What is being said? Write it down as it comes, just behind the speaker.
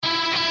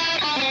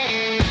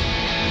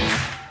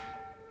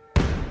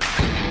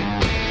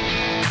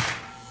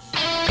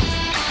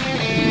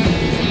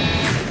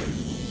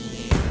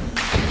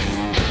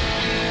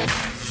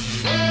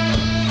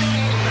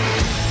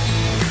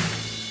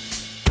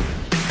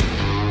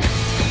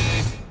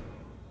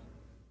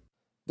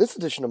This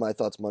edition of My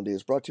Thoughts Monday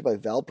is brought to you by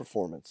Valve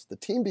Performance, the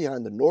team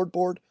behind the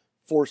NordBoard,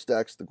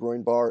 ForceDex, the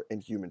Groin Bar,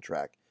 and Human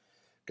Track.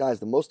 Guys,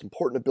 the most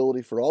important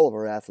ability for all of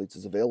our athletes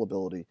is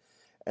availability,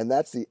 and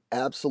that's the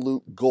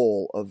absolute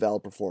goal of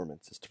Valve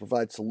Performance, is to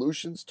provide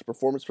solutions to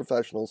performance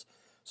professionals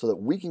so that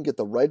we can get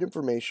the right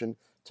information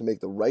to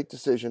make the right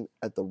decision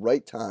at the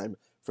right time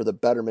for the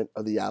betterment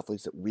of the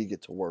athletes that we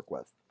get to work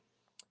with.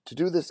 To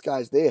do this,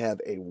 guys, they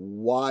have a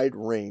wide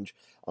range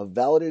of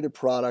validated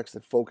products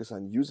that focus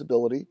on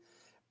usability,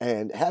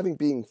 and having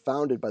being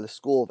founded by the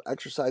School of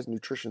Exercise and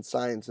Nutrition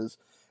Sciences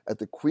at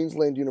the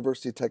Queensland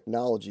University of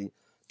Technology,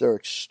 they're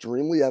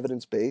extremely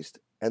evidence-based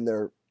and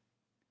they're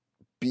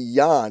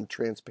beyond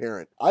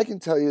transparent. I can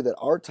tell you that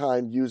our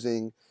time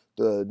using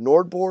the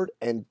NordBoard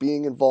and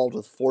being involved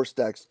with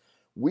ForceDex,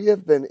 we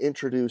have been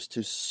introduced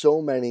to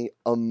so many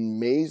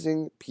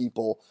amazing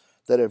people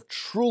that have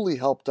truly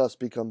helped us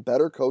become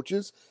better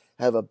coaches,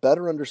 have a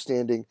better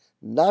understanding,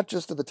 not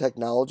just of the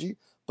technology,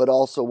 but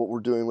also what we're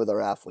doing with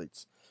our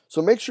athletes.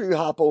 So make sure you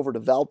hop over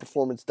to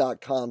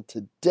valveperformance.com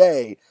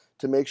today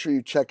to make sure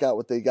you check out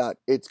what they got.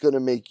 It's going to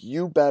make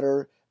you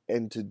better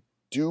and to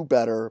do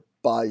better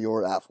by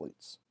your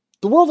athletes.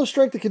 The world of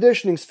strength and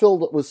conditioning is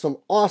filled with some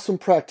awesome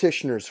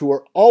practitioners who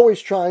are always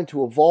trying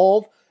to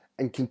evolve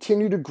and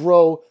continue to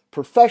grow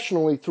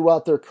professionally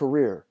throughout their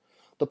career.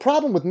 The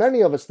problem with many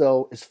of us,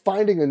 though, is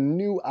finding a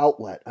new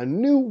outlet, a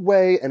new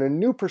way, and a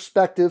new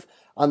perspective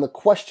on the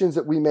questions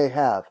that we may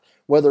have,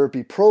 whether it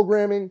be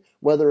programming,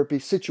 whether it be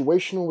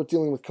situational with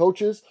dealing with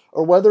coaches,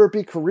 or whether it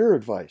be career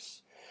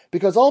advice.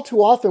 Because all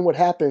too often what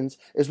happens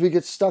is we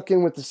get stuck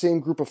in with the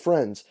same group of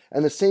friends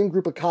and the same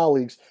group of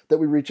colleagues that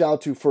we reach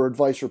out to for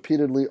advice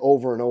repeatedly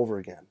over and over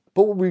again.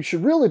 But what we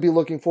should really be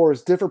looking for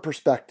is different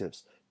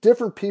perspectives,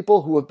 different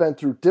people who have been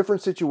through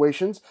different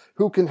situations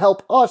who can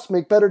help us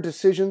make better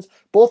decisions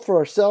both for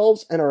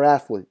ourselves and our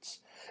athletes.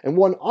 And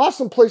one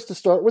awesome place to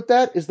start with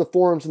that is the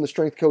forums in the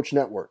Strength Coach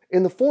Network.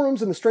 In the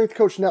forums in the Strength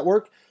Coach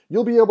Network,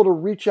 you'll be able to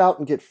reach out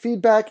and get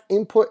feedback,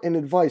 input, and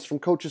advice from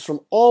coaches from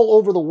all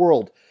over the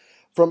world,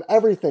 from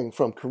everything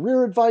from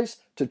career advice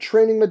to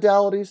training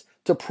modalities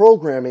to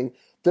programming.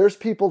 There's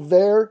people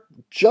there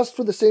just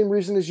for the same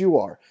reason as you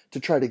are,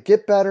 to try to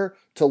get better,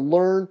 to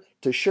learn,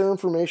 to share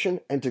information,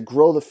 and to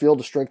grow the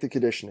field of strength and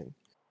conditioning.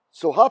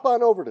 So hop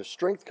on over to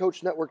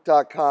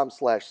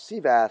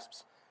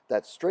strengthcoachnetwork.com/CVASPS.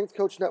 That's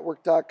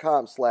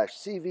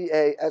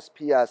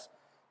strengthcoachnetwork.com/CVASPS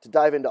to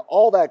dive into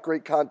all that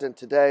great content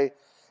today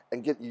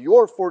and get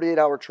your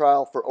 48-hour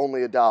trial for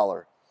only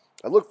 $1.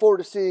 I look forward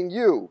to seeing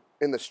you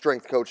in the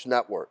Strength Coach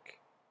Network.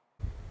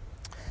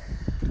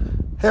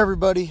 Hey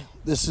everybody,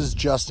 this is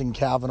Justin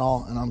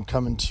Cavanaugh, and I'm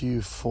coming to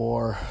you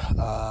for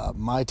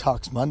My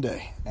Talks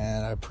Monday,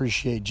 and I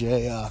appreciate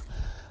Jay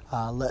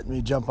letting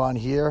me jump on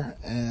here,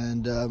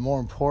 and more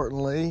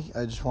importantly,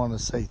 I just want to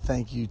say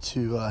thank you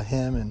to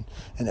him and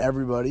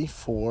everybody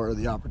for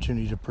the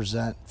opportunity to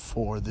present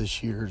for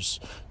this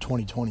year's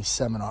 2020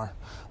 seminar.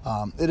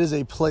 It is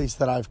a place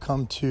that I've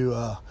come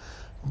to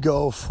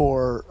go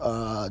for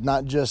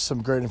not just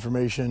some great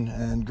information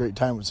and great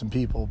time with some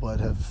people, but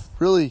have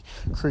really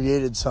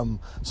created some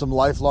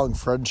lifelong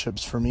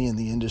friendships for me in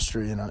the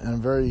industry, and I'm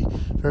very,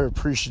 very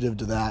appreciative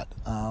to that.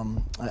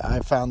 I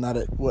found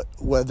that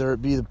whether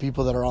it be the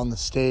people that are on the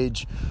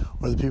stage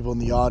or the people in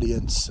the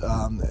audience,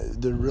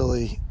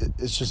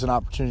 it's just an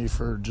opportunity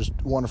for just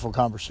wonderful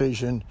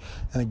conversation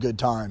and a good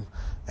time.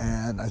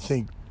 And I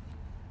think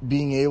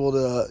being able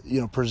to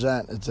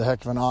present, it's a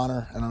heck of an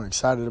honor, and I'm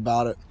excited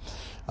about it.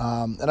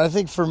 And I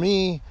think for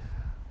me,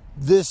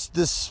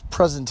 this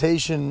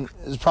presentation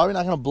is probably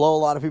not going to blow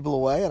a lot of people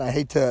away, and I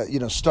hate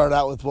to start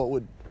out with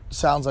what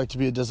sounds like to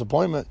be a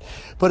disappointment,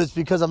 but it's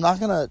because I'm not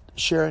going to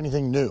share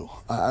anything new.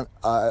 I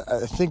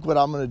think what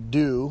I'm going to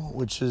do,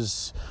 which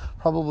is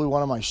probably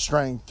one of my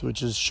strengths,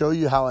 which is show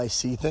you how I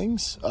see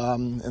things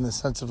in the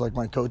sense of like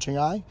my coaching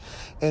eye,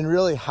 and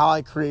really how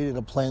I created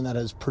a plan that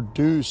has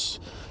produced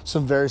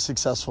some very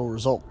successful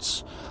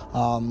results.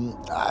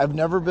 I've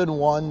never been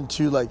one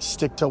to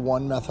stick to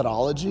one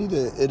methodology.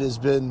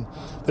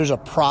 There's a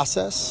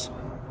process.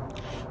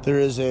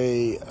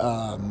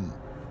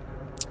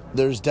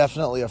 There's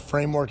definitely a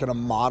framework and a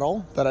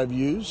model that I've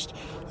used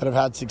that have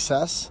had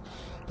success,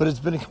 but it's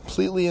been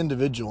completely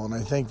individual. And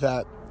I think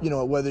that,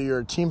 whether you're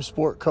a team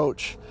sport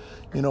coach,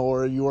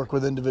 or you work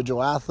with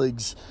individual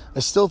athletes, I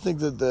still think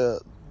that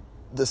the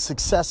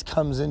success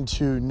comes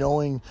into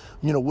knowing,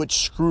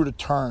 which screw to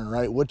turn,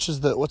 right? What's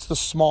the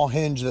small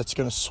hinge that's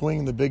going to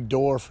swing the big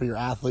door for your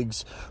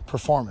athlete's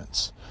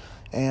performance.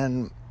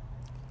 And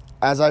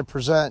as I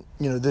present,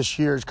 this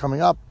year is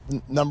coming up,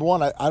 number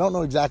one, I don't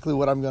know exactly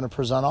what I'm going to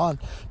present on,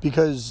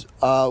 because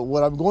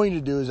what I'm going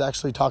to do is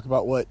actually talk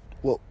about what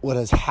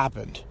has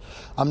happened.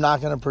 I'm not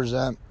going to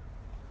present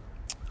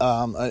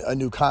a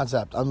new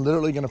concept. I'm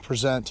literally going to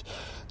present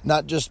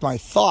not just my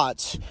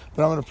thoughts,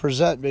 but I'm going to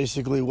present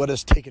basically what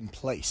has taken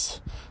place,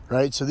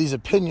 right? So these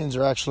opinions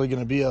are actually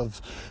going to be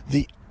of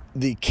the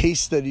the case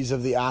studies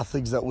of the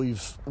athletes that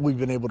we've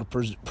been able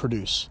to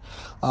produce.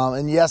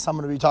 And yes, I'm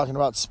going to be talking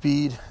about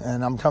speed,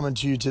 and I'm coming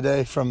to you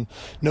today from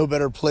no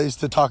better place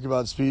to talk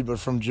about speed, but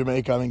from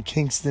Jamaica. I'm in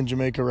Kingston,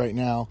 Jamaica right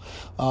now,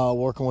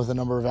 working with a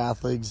number of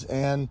athletes.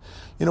 And,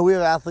 we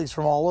have athletes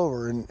from all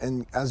over.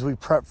 And as we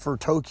prep for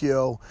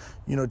Tokyo,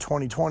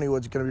 2020,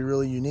 what's going to be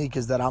really unique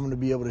is that I'm going to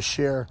be able to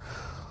share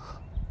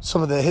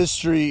some of the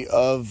history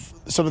of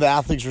some of the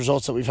athletes'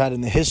 results that we've had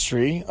in the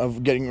history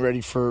of getting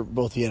ready for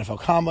both the NFL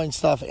Combine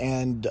stuff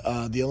and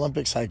the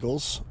Olympic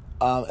cycles.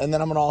 And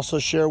then I'm going to also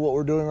share what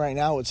we're doing right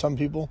now with some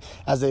people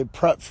as they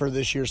prep for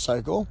this year's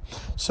cycle.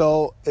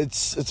 So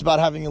it's about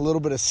having a little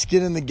bit of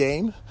skin in the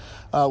game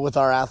with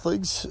our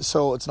athletes.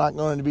 So it's not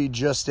going to be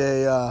just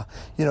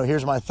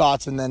here's my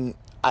thoughts, and then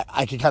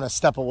I can kind of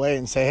step away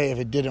and say, hey, if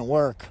it didn't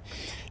work,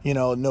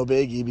 no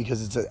biggie,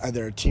 because it's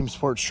either a team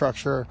sport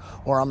structure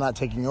or I'm not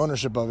taking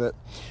ownership of it.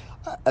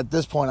 At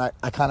this point,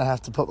 I kind of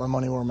have to put my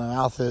money where my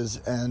mouth is.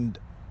 And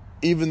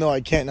even though I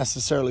can't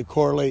necessarily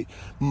correlate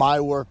my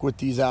work with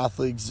these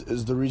athletes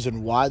is the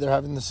reason why they're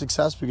having the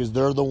success, because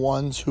they're the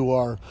ones who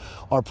are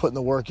putting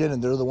the work in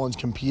and they're the ones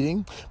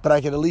competing. But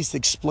I can at least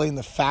explain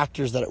the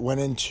factors that went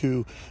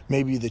into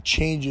maybe the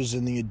changes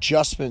and the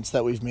adjustments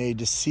that we've made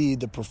to see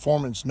the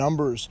performance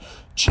numbers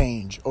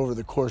change over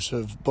the course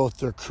of both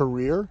their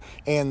career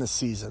and the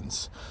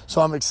seasons.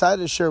 So I'm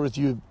excited to share with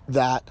you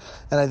that.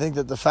 And I think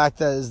that the fact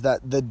that is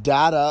that the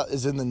data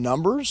is in the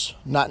numbers,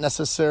 not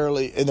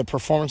necessarily in the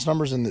performance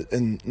numbers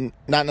and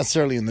not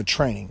necessarily in the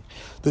training.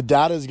 The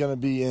data is going to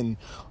be in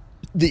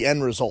the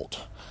end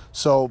result.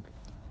 So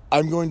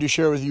I'm going to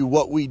share with you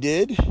what we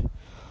did,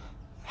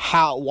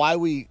 why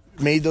we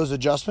made those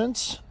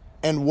adjustments,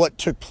 and what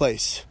took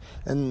place.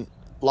 And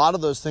a lot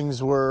of those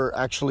things were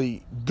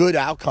actually good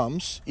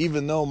outcomes,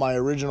 even though my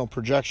original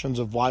projections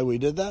of why we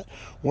did that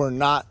were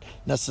not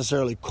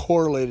necessarily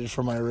correlated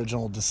from my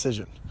original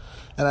decision.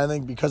 And I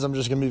think because I'm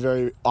just going to be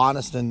very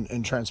honest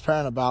and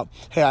transparent about,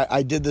 hey,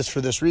 I did this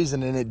for this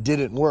reason and it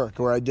didn't work,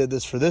 or I did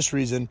this for this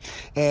reason.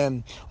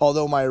 And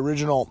although my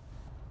original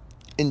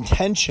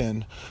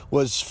intention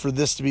was for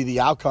this to be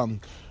the outcome,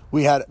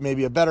 we had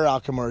maybe a better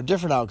outcome or a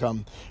different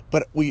outcome,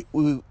 but we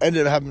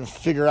ended up having to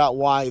figure out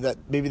why that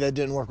maybe that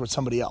didn't work with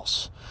somebody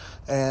else.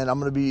 And I'm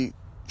going to be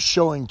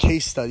showing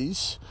case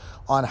studies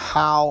on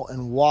how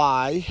and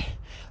why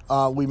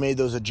we made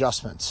those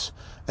adjustments.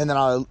 And then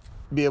I'll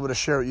be able to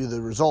share with you the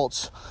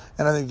results.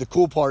 And I think the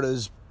cool part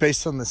is,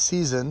 based on the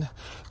season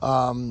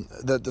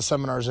that the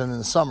seminar's in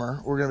the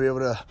summer, we're going to be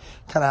able to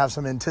kind of have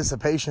some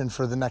anticipation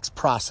for the next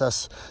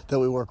process that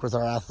we work with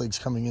our athletes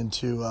coming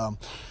into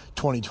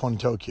 2020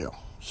 Tokyo.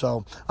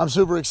 So I'm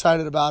super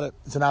excited about it.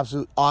 It's an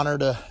absolute honor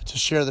to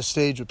share the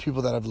stage with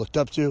people that I've looked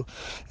up to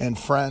and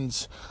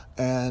friends.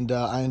 And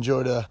I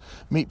enjoy to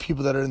meet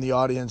people that are in the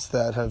audience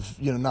that have,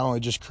 not only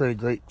just created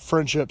great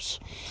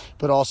friendships,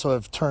 but also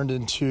have turned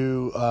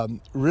into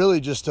really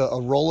just a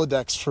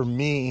Rolodex for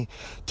me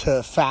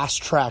to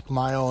fast track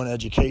my own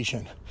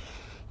education.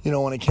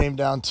 When it came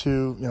down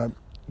to,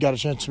 got a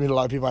chance to meet a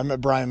lot of people. I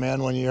met Brian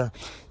Mann one year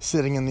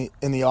sitting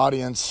in the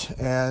audience,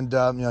 and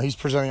he's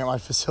presenting at my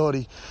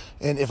facility.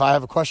 And if I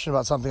have a question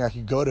about something, I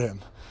could go to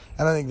him.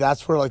 And I think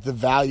that's where the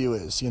value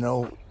is,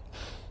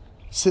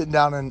 sitting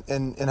down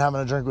and having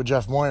a drink with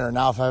Jeff Moyer.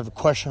 Now, if I have a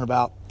question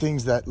about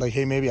things that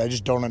hey, maybe I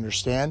just don't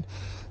understand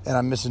and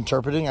I'm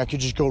misinterpreting, I could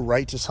just go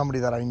right to somebody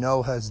that I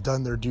know has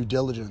done their due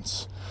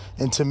diligence.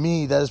 And to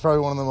me, that is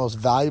probably one of the most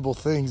valuable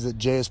things that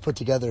Jay has put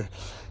together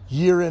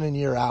year in and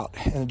year out,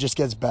 and it just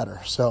gets better.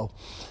 So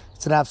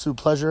it's an absolute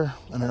pleasure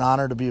and an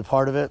honor to be a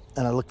part of it,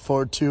 and I look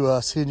forward to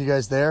seeing you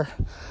guys there,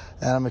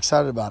 and I'm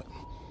excited about it.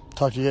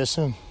 Talk to you guys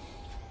soon.